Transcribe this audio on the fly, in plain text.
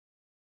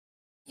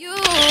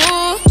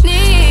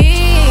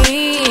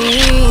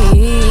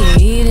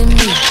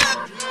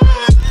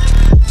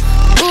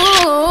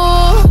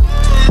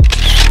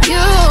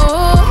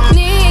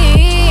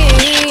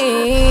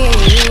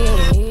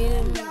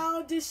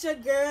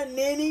your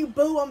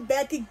neneboo. I'm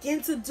back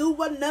again to do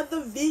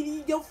another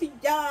video for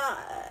y'all.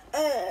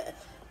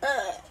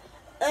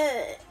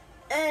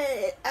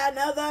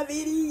 Another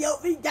video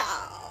for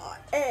y'all.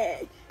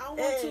 I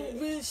want to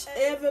wish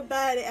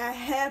everybody a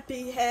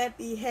happy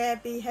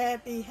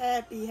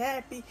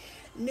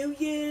New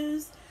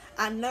Year's.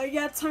 I know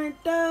y'all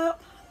turned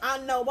up. I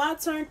know I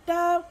turned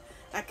up.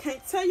 I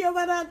can't tell you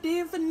what I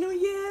did for New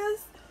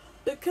Year's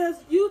because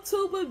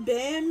YouTube would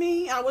ban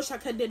me. I wish I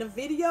could have did a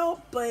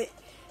video, but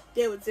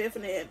they would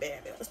definitely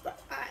ban me on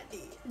stuff I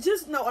did.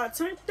 Just know I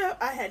turned up.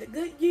 I had a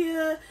good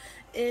year,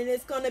 and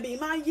it's gonna be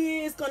my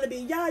year. It's gonna be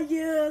y'all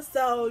year.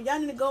 So y'all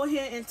need to go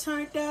ahead and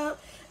turn up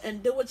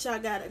and do what y'all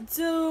gotta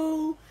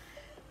do.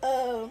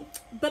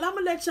 But I'm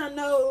gonna let y'all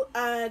know,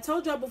 I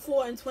told y'all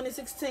before in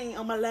 2016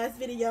 on my last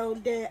video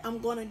that I'm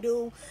gonna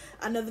do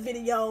another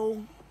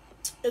video.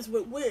 It's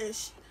with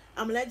Wish.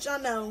 I'm gonna let y'all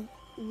know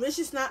Wish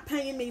is not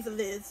paying me for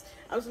this.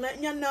 I was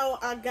letting y'all know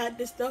I got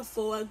this stuff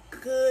for a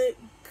good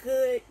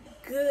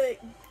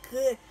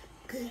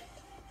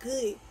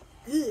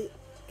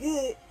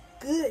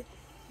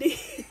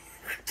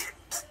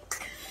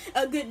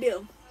a good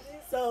deal.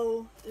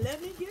 So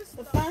let me get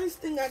the first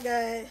thing I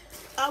got.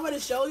 I would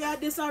have showed y'all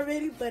this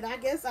already, but I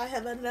guess I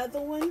have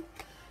another one.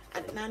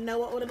 I did not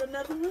know I ordered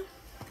another one.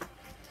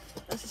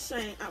 That's a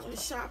shame. I went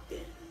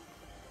shopping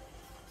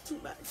too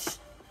much.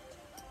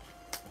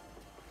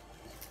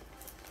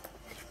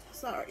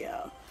 Sorry,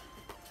 y'all.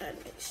 I had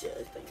to make sure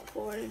this thing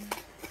recording.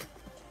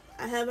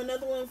 I have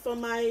another one for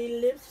my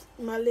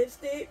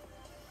lipstick,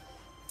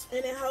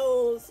 and it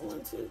holds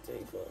 1, 2, 3,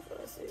 4,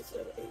 5, 6,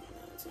 7, 8, 9,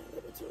 10,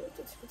 11, 12,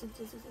 13, 14,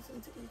 15, 16,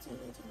 17, 18,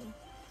 19, 20.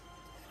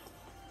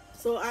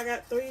 So I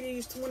got 3 of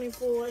these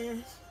 24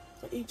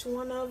 for each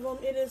one of them.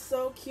 It is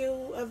so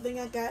cute. I think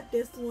I got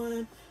this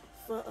one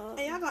for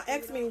and y'all gonna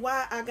ask me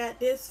why I got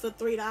this for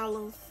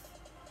 $3.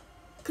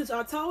 Cause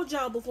I told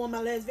y'all before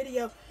my last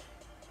video,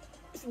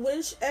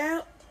 Wish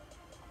app,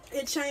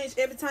 it changed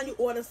every time you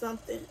order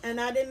something, and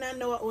I did not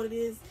know I ordered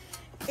this,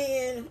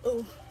 and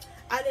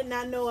I did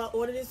not know I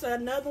ordered this for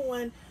another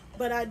one,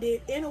 but I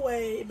did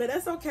anyway. But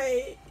that's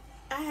okay.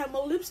 I have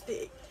more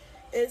lipstick.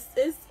 It's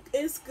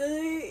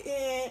good,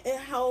 and it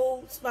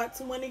holds about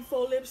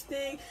 24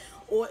 lipstick,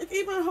 or it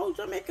even holds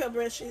your makeup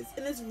brushes,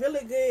 and it's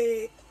really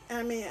good.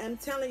 I mean, I'm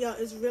telling y'all,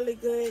 it's really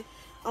good.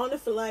 Only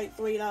for like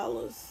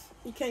 $3.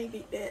 You can't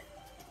beat that.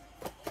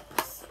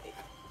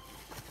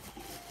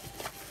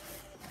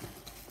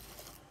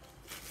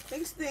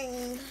 Next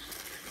thing,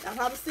 I've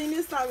probably seen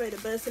this already,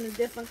 but it's in a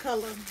different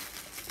color.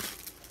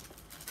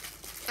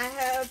 I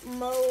have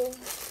more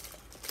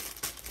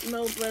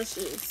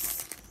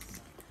brushes,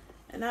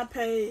 and I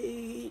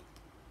paid,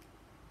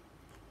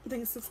 I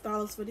think,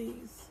 $6 for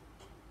these.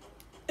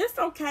 It's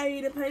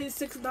okay to pay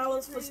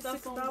 $6 for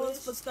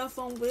stuff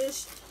on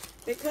Wish,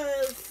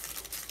 because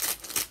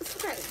it's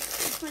okay.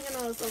 You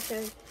know, it's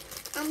okay.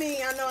 I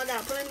mean, I know I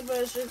got plenty of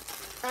brushes.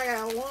 I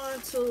got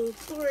 1, 2,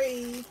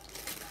 3,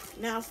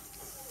 now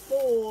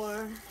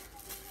 4,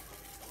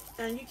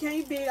 and you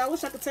can't beat. I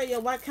wish I could tell you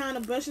what kind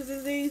of brushes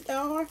these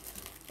are,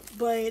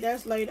 but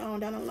that's later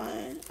on down the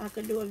line. I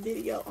could do a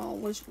video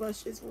on which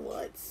brush is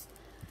what.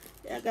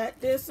 Yeah, I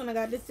got this one. I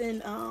got this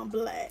in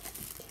black.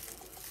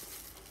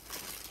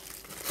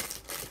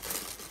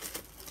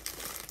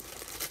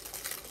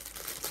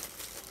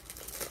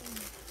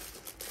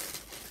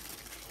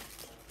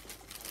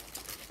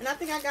 And I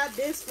think I got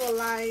this for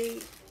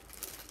like,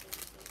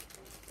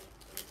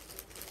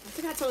 I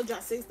think I told y'all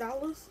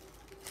 $6.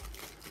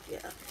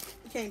 Yeah,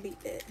 you can't beat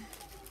that.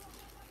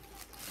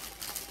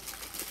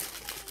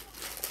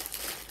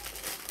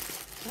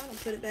 I'm gonna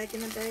put it back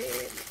in the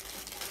bag.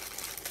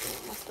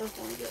 My stuff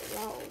won't get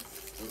lost.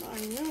 I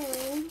know.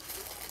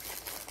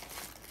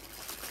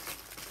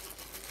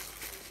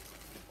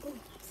 Ooh,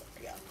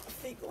 sorry, y'all. My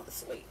feet going to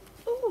sleep.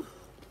 Ooh.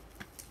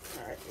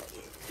 Alright, look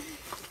at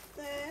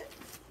that.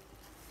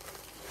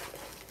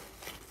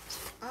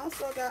 I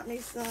also got me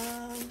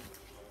some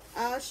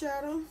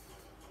eyeshadow.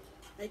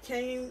 It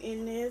came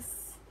in this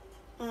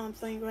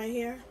thing right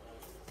here.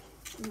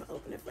 I'm gonna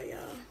open it for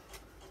y'all.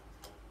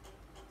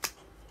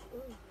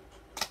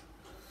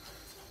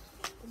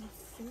 My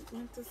feet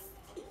went to sleep.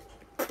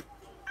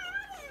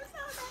 It's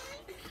all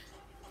bad.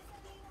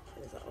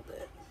 It's all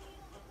bad.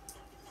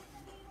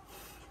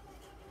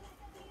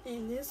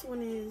 And this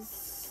one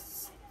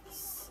is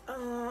I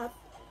don't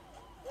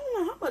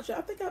know how much.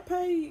 I think I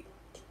paid.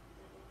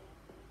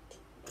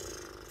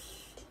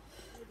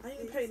 I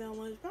didn't pay that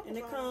much. And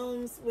it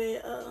comes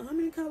with how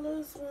many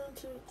colors? 1,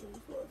 2, 3,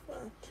 4,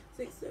 5,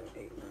 6, 7,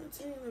 8, 9,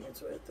 10, 11,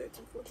 12,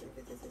 13, 14,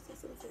 15, 16,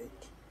 17.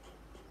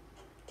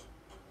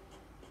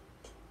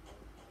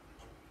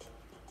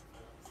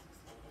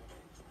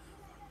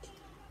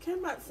 Came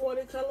about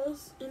 40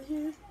 colors in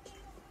here.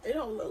 It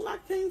don't look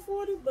like came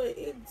 40, but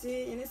it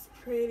did, and it's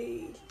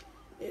pretty.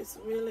 It's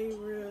really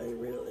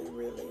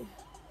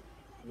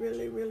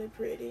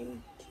pretty.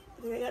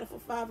 I think I got it for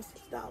 $5 or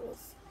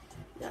 $6.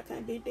 Y'all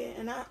can't beat that.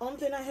 And the only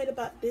thing I hate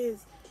about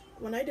this,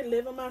 when they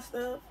deliver my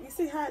stuff, you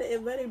see how it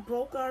already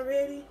broke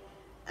already?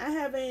 I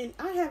haven't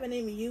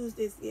even used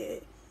this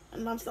yet.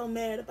 and I'm so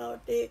mad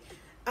about that.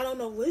 I don't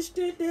know which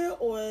did that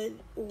or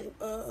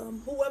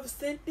whoever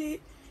sent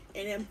it,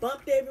 and then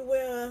bumped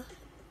everywhere.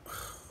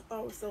 I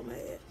was so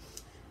mad,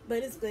 but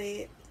it's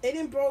bad. It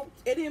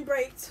didn't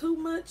break too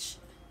much.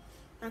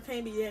 I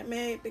can't be that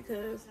mad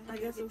because I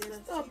guess it was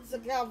stuff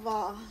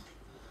together.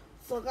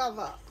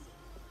 Together.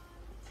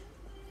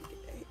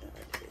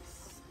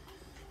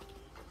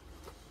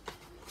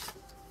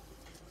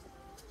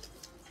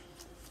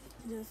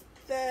 Just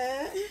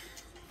that.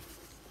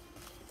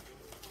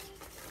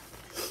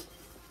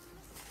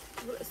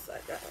 What else I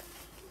got?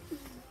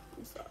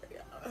 I'm sorry,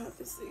 y'all. I have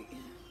to see.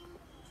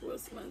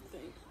 What's my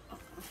thing?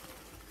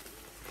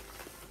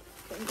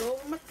 Can't go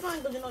over my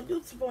time, but you know,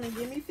 YouTube only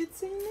give me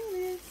 15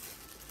 minutes.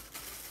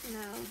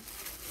 Now,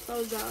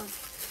 told y'all,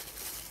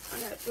 I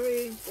got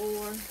 3,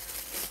 4.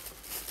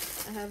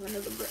 I have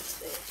another brush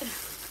set.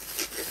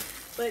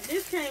 But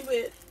this came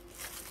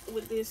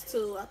with this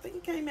too. I think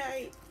it came out.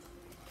 I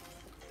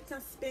think I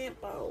spent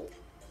about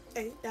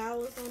 $8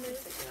 on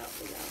this. Check it out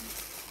for y'all.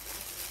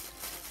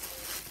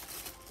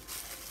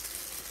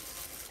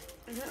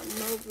 I got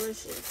more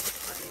brushes.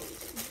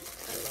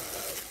 I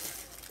love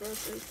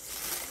brushes.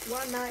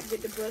 Why not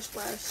get the brush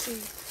class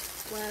cheap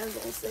while it's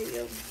on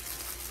sale?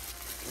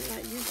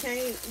 Like you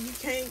can't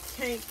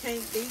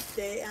beat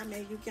that. I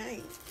mean, you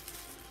can't.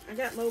 I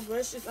got more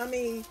brushes. I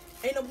mean,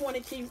 ain't no point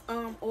in keep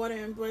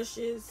ordering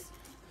brushes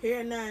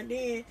here now and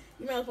then.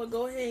 You might as well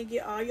go ahead and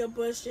get all your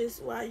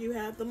brushes while you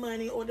have the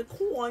money or the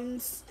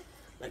coins.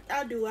 Like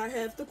I do. I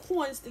have the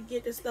coins to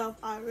get the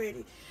stuff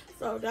already.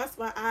 So that's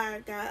why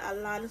I got a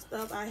lot of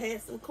stuff. I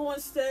had some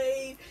coins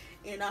saved,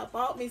 and I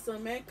bought me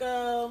some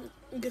makeup.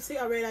 You can see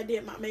already I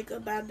did my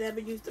makeup, but I never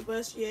used the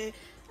brush yet.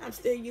 I'm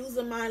still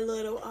using my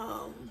little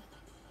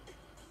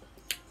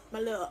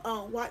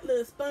white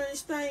little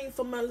sponge thing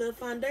for my little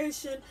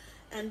foundation,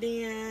 and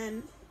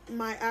then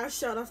my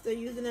eyeshadow. I'm still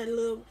using that I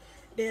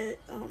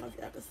don't know if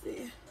y'all can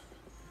see.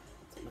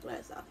 Take my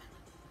glass off.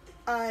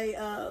 I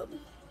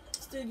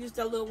still use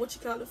that little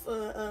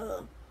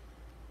for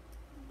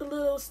the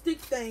little stick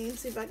thing.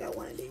 See if I got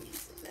one of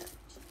these.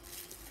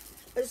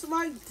 It's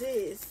like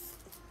this,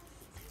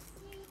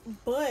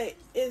 but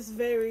it's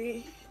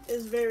very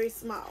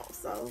small.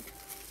 So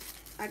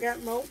I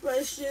got more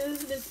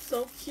brushes. This is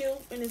so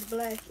cute, and it's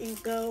black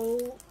and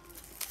gold.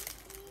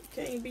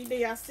 Can't be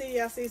there. I see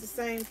it's the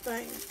same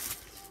thing.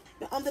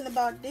 The other thing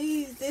about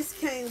these, it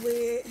came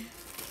with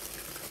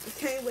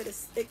a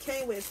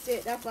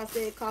set. That's why I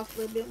said it cost a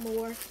little bit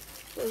more.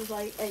 It was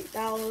like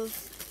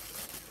 $8.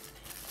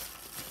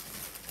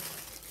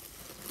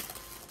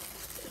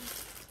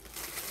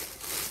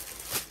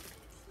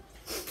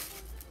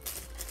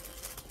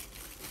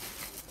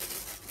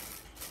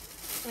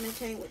 And it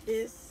came with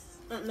this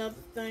another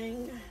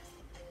thing.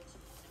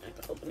 I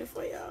can open it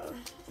for y'all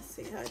and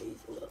see how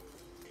these look.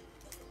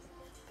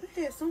 I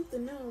had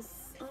something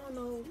else. I don't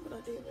know what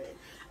I did with it.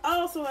 I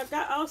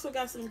also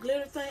got some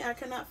glitter thing. I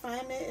cannot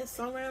find it. It's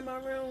somewhere in my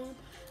room.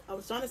 I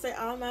was trying to say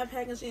all my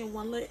packaging in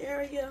one little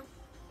area.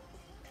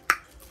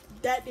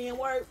 That didn't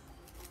work.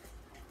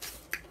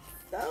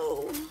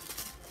 So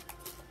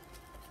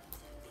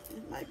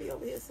it might be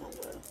over here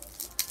somewhere.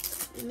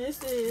 And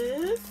this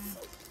is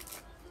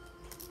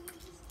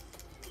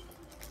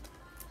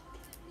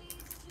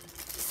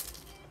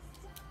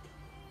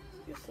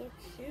so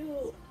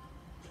cute.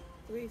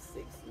 3, 6,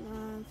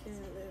 9, 10,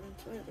 11,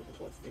 12,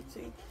 14,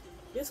 15.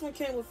 This one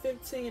came with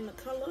 15 in the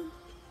color.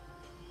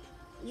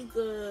 You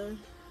could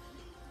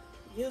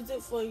use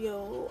it for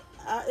your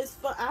it's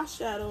for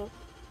eyeshadow,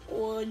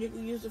 or you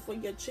can use it for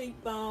your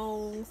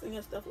cheekbones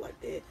and stuff like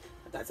that.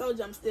 Like I told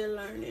you, I'm still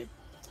learning.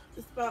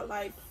 It's about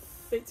like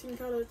 15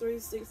 colors. 3,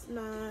 6,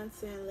 9,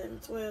 10, 11,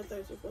 12,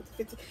 13, 14,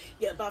 15.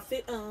 Yeah, about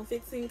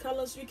 15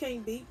 colors. You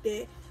can't beat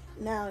that.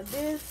 Now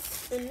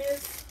this and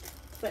this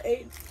for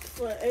 $8.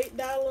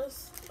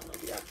 I don't know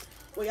if y'all,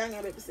 well, y'all ain't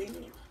gonna be able to see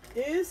me.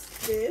 This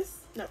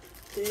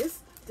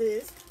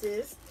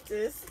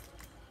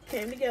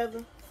came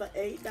together for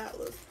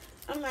 $8.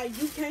 I'm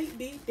like, you can't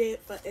beat that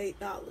for $8.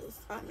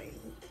 I mean,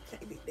 you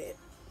can't beat that.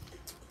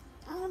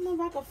 I don't know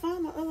if I can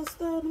find my other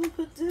stuff. Let me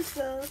put this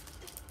up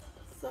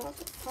so I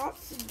can talk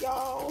to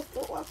y'all.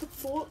 So I can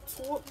talk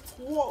to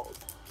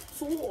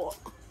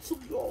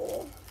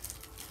y'all.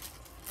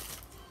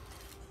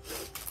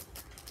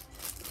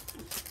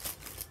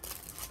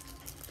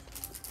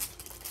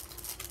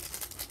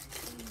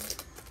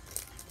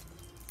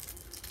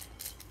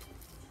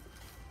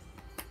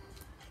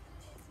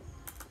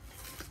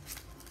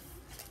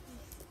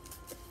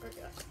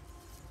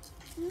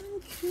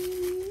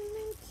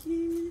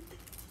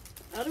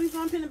 The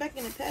reason I'm putting it back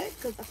in the pack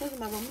because I told you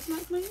my room is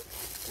not clean.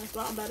 That's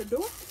why I'm by the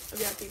door. If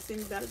y'all can't see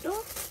me by the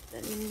door,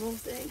 that means my room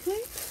staying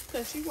clean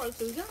because she works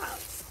 2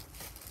 jobs.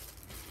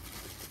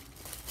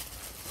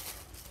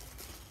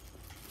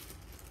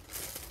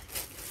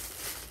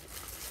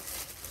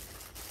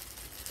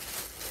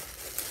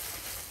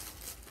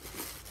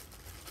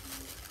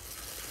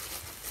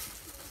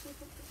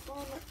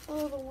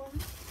 Other one.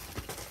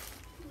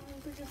 I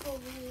don't think it's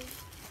over here.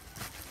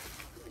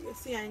 You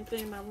see, I ain't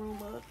cleaned my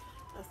room up.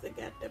 I still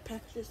got the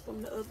packages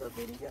from the other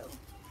video.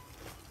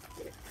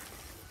 Yeah.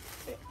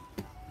 Yeah.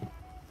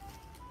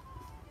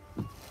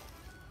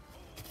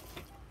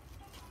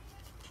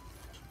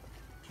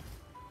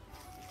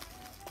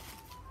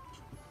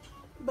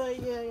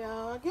 But yeah,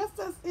 y'all, I guess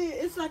that's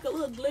it. It's like a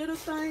little glitter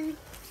thing.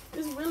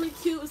 It's really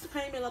cute. It's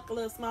came in like a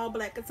little small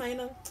black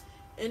container,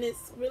 and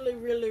it's really,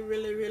 really,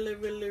 really, really,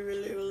 really,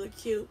 really, really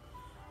cute.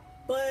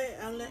 But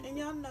I'm letting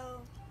y'all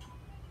know.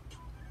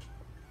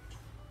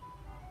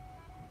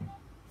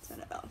 Turn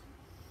it off.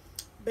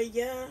 But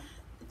yeah,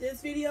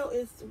 this video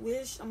is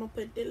Wish. I'm gonna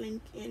put the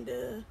link in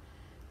the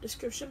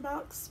description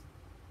box.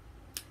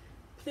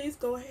 Please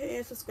go ahead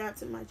and subscribe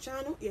to my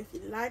channel. If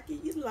you like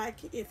it, you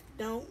like it. If you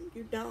don't,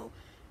 you don't.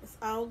 It's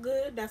all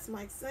good. That's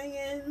my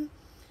saying.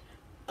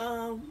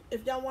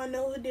 If y'all want to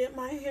know who did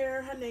my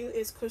hair, her name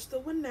is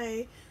Crystal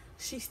Renee.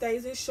 She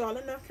stays in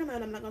Charlotte, North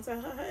Carolina. I'm not going to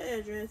tell her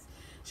address.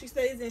 She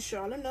stays in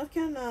Charlotte, North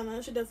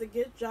Carolina. She does a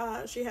good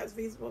job. She has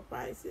reasonable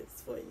prices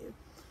for you.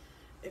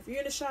 If you're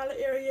in the Charlotte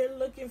area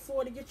looking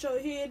for to get your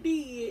hair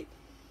did,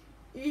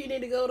 you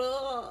need to go to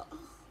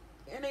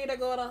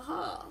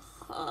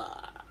her.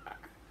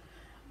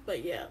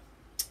 But yeah,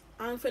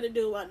 I'm finna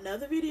do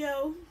another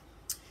video.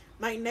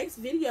 My next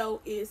video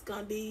is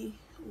gonna be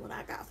what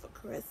I got for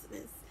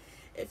Christmas.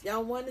 If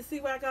y'all want to see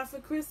what I got for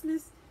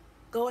Christmas,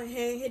 go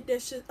ahead and hit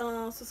that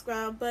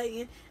subscribe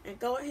button, and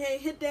go ahead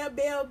and hit that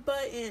bell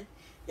button.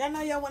 Y'all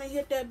know y'all want to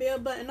hit that bell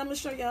button. I'm gonna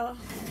show y'all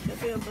the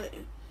bell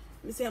button.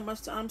 Let me see how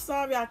much time. I'm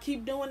sorry I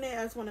keep doing that.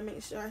 I just want to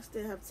make sure I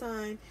still have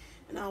time,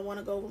 and I don't want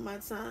to go over my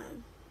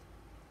time.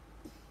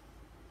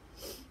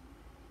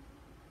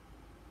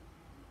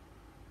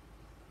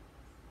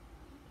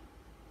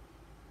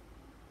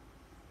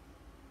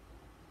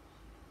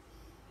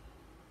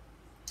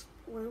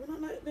 Why would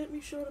not let me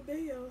show the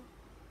bell?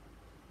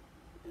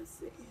 Let's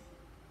see.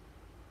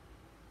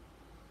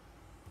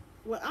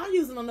 Well, I'm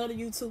using another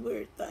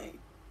YouTuber thing.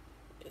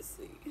 Let's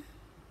see.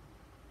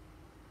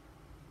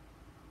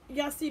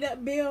 Y'all see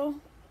that bell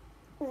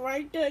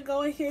right there?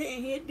 Go ahead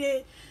and hit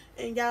that,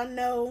 and y'all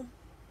know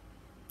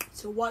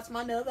to watch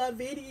my another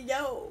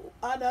video.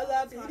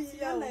 See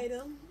y'all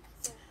later.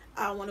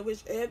 I want to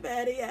wish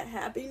everybody a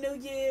happy New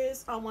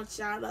Year's. I want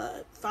y'all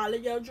to follow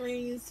your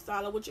dreams,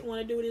 follow what you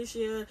want to do this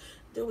year,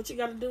 do what you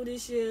got to do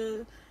this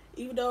year.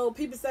 Even though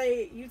people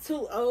say you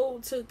too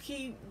old to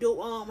keep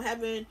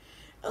having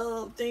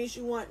things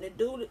you want to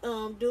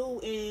do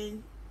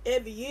in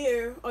every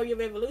year, or your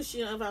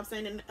revolution, if I'm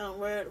saying the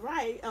word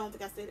right. I don't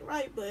think I said it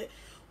right, but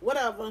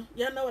whatever.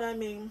 Y'all know what I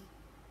mean.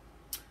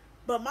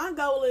 But my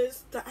goal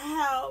is to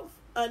have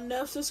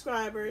enough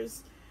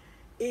subscribers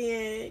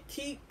and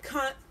keep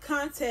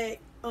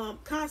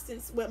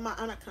constance with my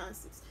I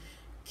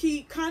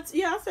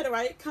said it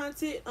right,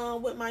 content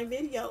with my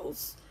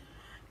videos,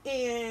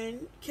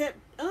 and kept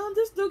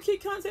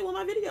keep content with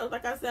my videos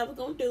like I said I was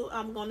gonna do.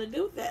 I'm gonna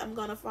do that. I'm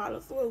gonna follow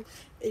through.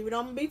 Even though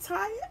I'm gonna be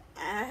tired,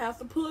 I have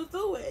to pull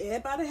through it.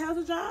 Everybody has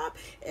a job,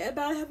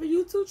 everybody have a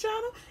YouTube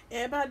channel,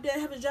 everybody that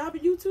have a job, a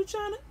YouTube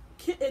channel.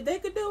 If they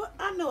could do it,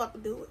 I know I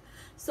could do it.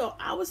 So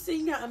I will see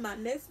y'all in my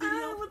next video.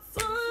 I will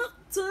talk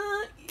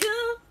to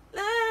you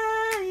later.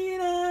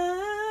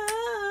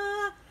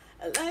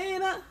 I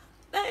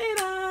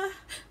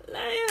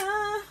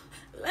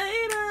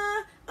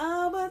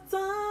will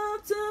talk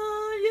to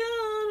you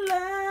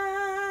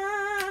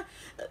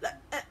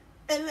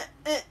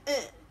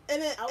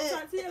later. I will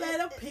talk to you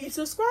later. Peace,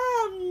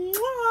 subscribe.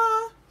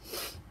 Mwah.